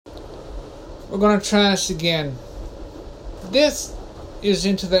We're going to try this again. This is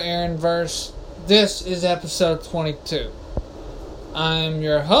Into the Aaronverse. This is episode 22. I'm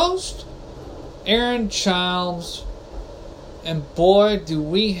your host, Aaron Childs. And boy, do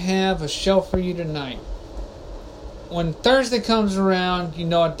we have a show for you tonight. When Thursday comes around, you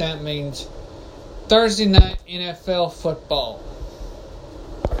know what that means. Thursday night NFL football.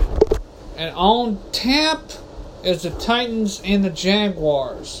 And on tap is the Titans and the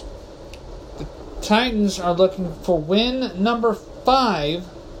Jaguars. The Titans are looking for win number 5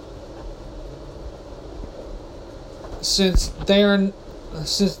 since they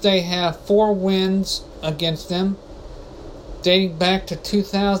have 4 wins against them dating back to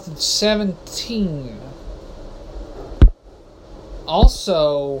 2017.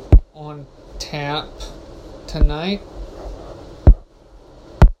 Also on tap tonight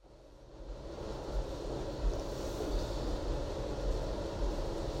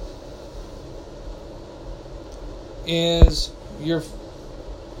is your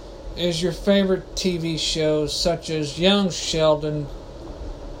favorite TV shows such as Young Sheldon,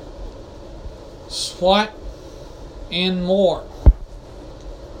 SWAT, and more.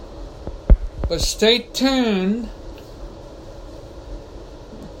 But stay tuned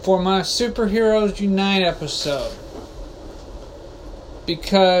for my Superheroes Unite episode,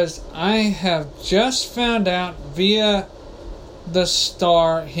 because I have just found out via the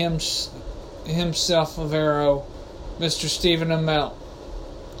star himself of Arrow, Mr. Stephen Amell.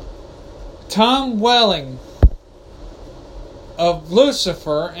 Tom Welling of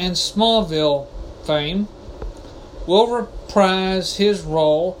Lucifer and Smallville fame will reprise his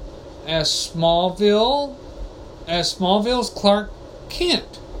role as Smallville's Clark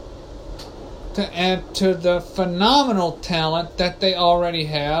Kent, to add to the phenomenal talent that they already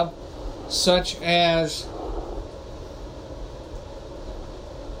have, such as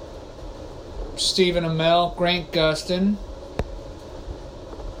Stephen Amell, Grant Gustin,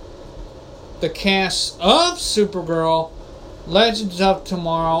 the cast of Supergirl, Legends of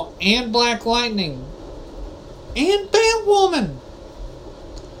Tomorrow, and Black Lightning, and Batwoman.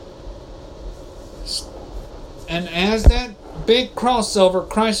 And as that big crossover,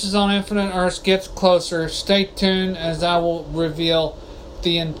 Crisis on Infinite Earths, gets closer, stay tuned as I will reveal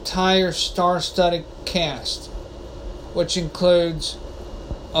the entire star-studded cast, which includes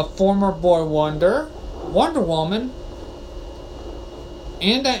a former Boy Wonder, Wonder Woman,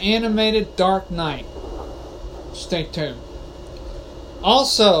 and an animated Dark Knight. Stay tuned.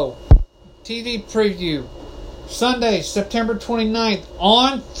 Also, TV preview, Sunday, September 29th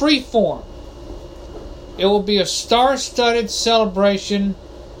on Freeform. It will be a star-studded celebration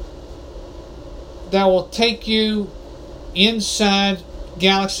that will take you inside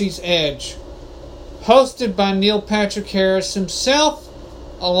Galaxy's Edge. Hosted by Neil Patrick Harris himself,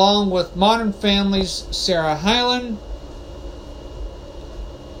 along with Modern Family's Sarah Hyland,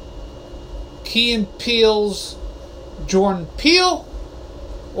 Key and Peele's Jordan Peele,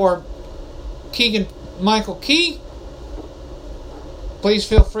 or Keegan Michael Key. Please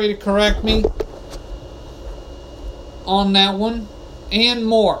feel free to correct me on that one, and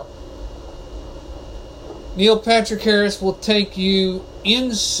more. Neil Patrick Harris will take you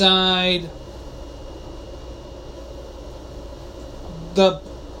inside the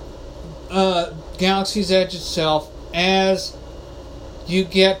Galaxy's Edge itself, as you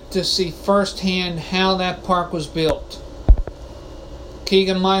get to see firsthand how that park was built.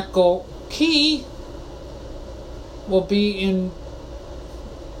 Keegan Michael Key will be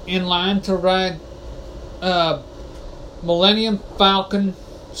in line to ride Millennium Falcon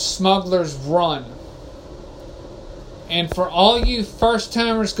Smuggler's Run. And for all you first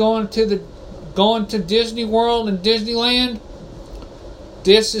timers going to Disney World and Disneyland,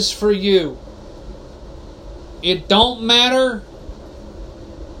 this is for you. It don't matter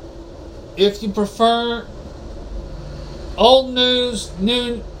if you prefer old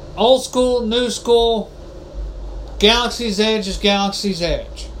school, new school. Galaxy's Edge is Galaxy's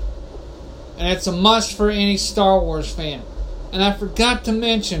Edge. And it's a must for any Star Wars fan. And I forgot to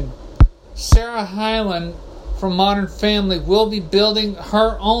mention, Sarah Hyland from Modern Family will be building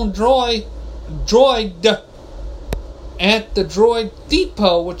her own droid at the Droid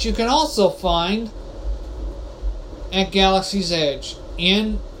Depot, which you can also find at Galaxy's Edge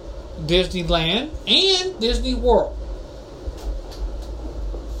in Disneyland and Disney World.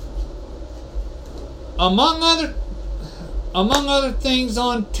 Among other things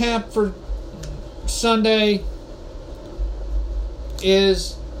on tap for Sunday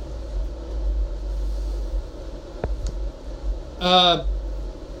is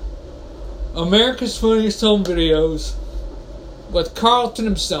America's Funniest Home Videos with Carlton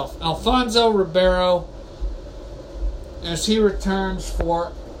himself, Alfonso Ribeiro, as he returns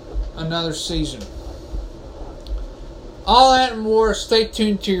for another season. All that and more. Stay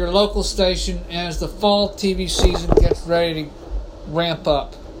tuned to your local station as the fall TV season gets ready to ramp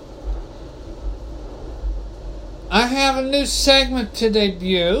up. I have a new segment to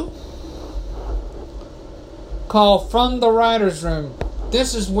debut called From the Writer's Room.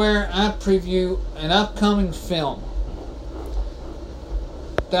 This is where I preview an upcoming film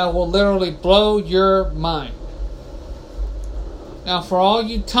that will literally blow your mind. Now, for all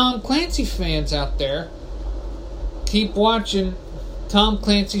you Tom Clancy fans out there, keep watching Tom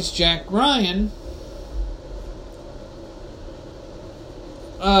Clancy's Jack Ryan.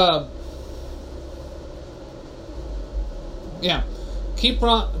 Keep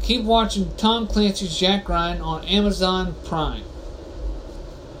watching Tom Clancy's Jack Ryan on Amazon Prime.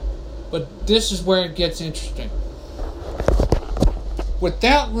 But this is where it gets interesting.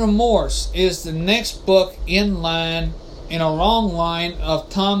 Without Remorse is the next book in a long line of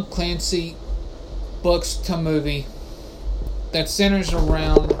Tom Clancy books to movie that centers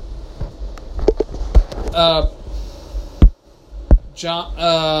around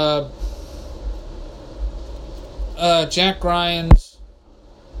Jack Ryan's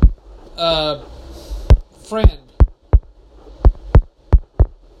friend.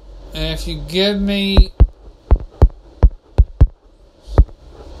 And if you give me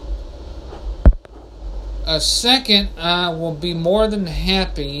a second, I will be more than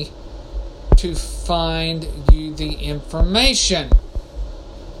happy to find you the information,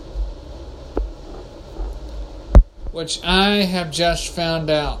 which I have just found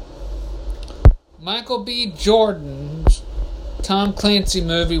out. Michael B. Jordan's Tom Clancy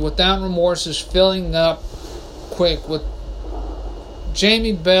movie Without Remorse is filling up quick with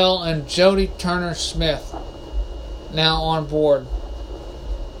Jamie Bell and Jodie Turner-Smith now on board.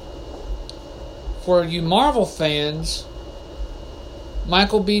 For you Marvel fans,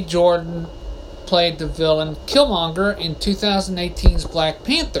 Michael B. Jordan played the villain Killmonger in 2018's Black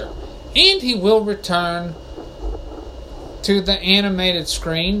Panther, and he will return to the animated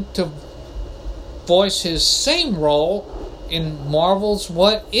screen to voice his same role in Marvel's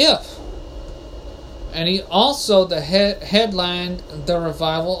What If. And he also headlined the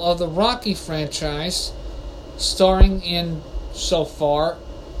revival of the Rocky franchise, starring in, so far,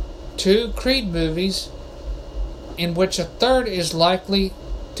 2 Creed movies, in which a third is likely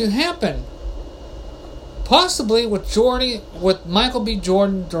to happen. Possibly with Michael B.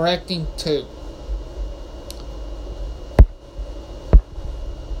 Jordan directing too.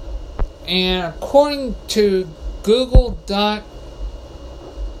 And according to Google.com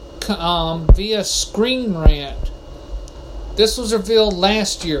via Screen Rant, this was revealed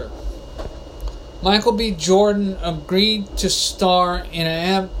last year. Michael B. Jordan agreed to star in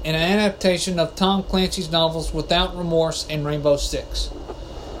an adaptation of Tom Clancy's novels Without Remorse and Rainbow Six.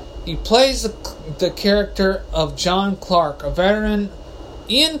 He plays the character of John Clark, a veteran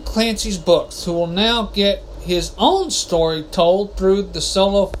in Clancy's books, who will now get his own story told through the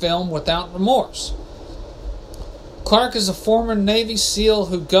solo film Without Remorse. Clark is a former Navy SEAL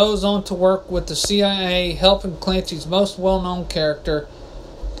who goes on to work with the CIA, helping Clancy's most well-known character,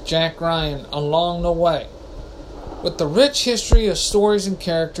 Jack Ryan, along the way. With the rich history of stories and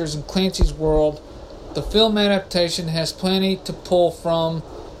characters in Clancy's world, the film adaptation has plenty to pull from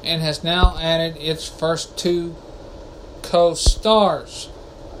and has now added its first 2 co-stars.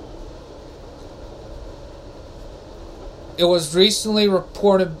 It was recently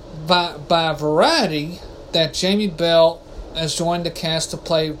reported by Variety that Jamie Bell has joined the cast to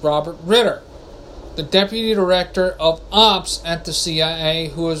play Robert Ritter, the deputy director of ops at the CIA,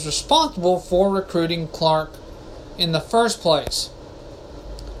 who is responsible for recruiting Clark in the first place.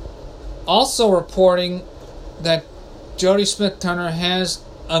 Also reporting that Jodie Smith-Turner has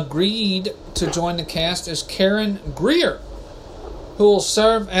agreed to join the cast as Karen Greer, who will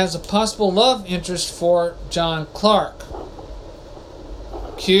serve as a possible love interest for John Clark.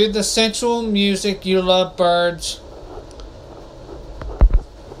 Cue the sensual music, you love birds.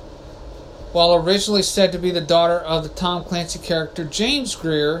 While originally said to be the daughter of the Tom Clancy character James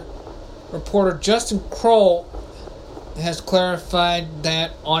Greer, reporter Justin Kroll has clarified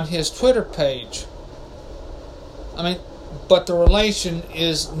that on his Twitter page. But the relation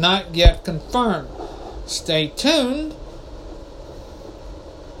is not yet confirmed. Stay tuned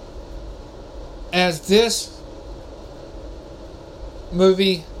as this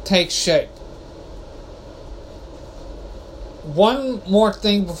movie takes shape. One more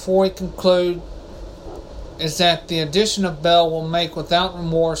thing before we conclude is that the addition of Bell will make Without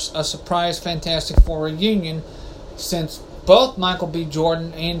Remorse a surprise Fantastic Four reunion, since Both Michael B.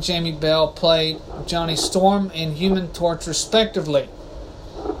 Jordan and Jamie Bell played Johnny Storm and Human Torch respectively.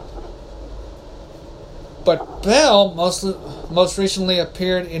 But Bell most recently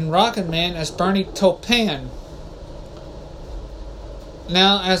appeared in Rocketman as Bernie Taupin.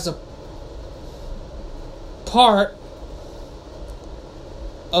 Now, as a part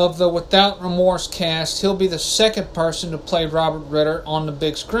of the Without Remorse cast, he'll be the second person to play Robert Ritter on the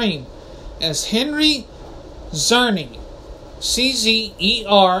big screen, as Henry Czerny, Czerny,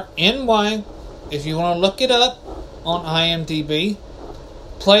 if you want to look it up on IMDb,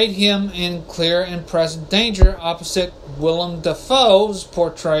 played him in Clear and Present Danger opposite Willem Dafoe's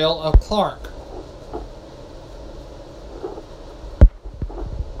portrayal of Clark.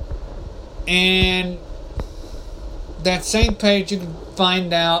 And that same page you can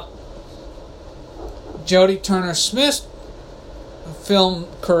find out Jodie Turner-Smith's film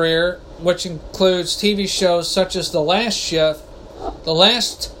career, which includes TV shows such as The Last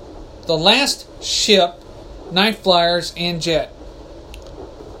Ship, Night Flyers, and Jet.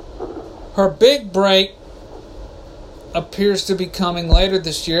 Her big break appears to be coming later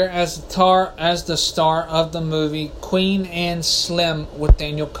this year as the star of the movie Queen and Slim with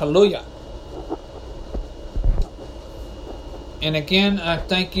Daniel Kaluuya. And again, I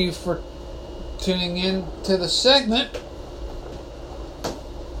thank you for tuning in to the segment.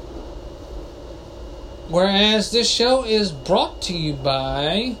 Whereas this show is brought to you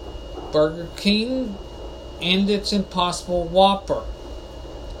by Burger King and its Impossible Whopper.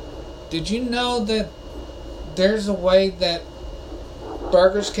 Did you know that there's a way that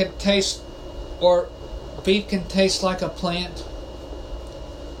burgers can taste, or beef can taste like a plant?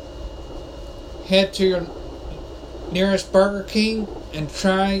 Head to your nearest Burger King and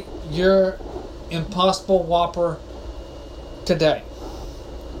try your Impossible Whopper today.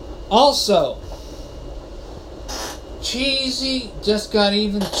 Also, cheesy just got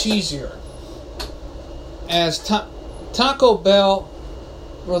even cheesier as Taco Bell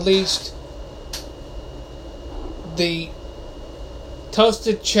released the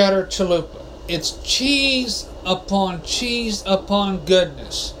Toasted Cheddar Chalupa. It's cheese upon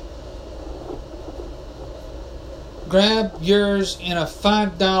goodness. Grab yours in a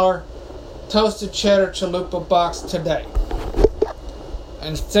 $5 Toasted Cheddar Chalupa box today.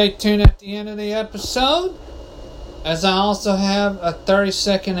 And stay tuned at the end of the episode, as I also have a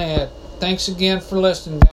 30-second ad. Thanks again for listening.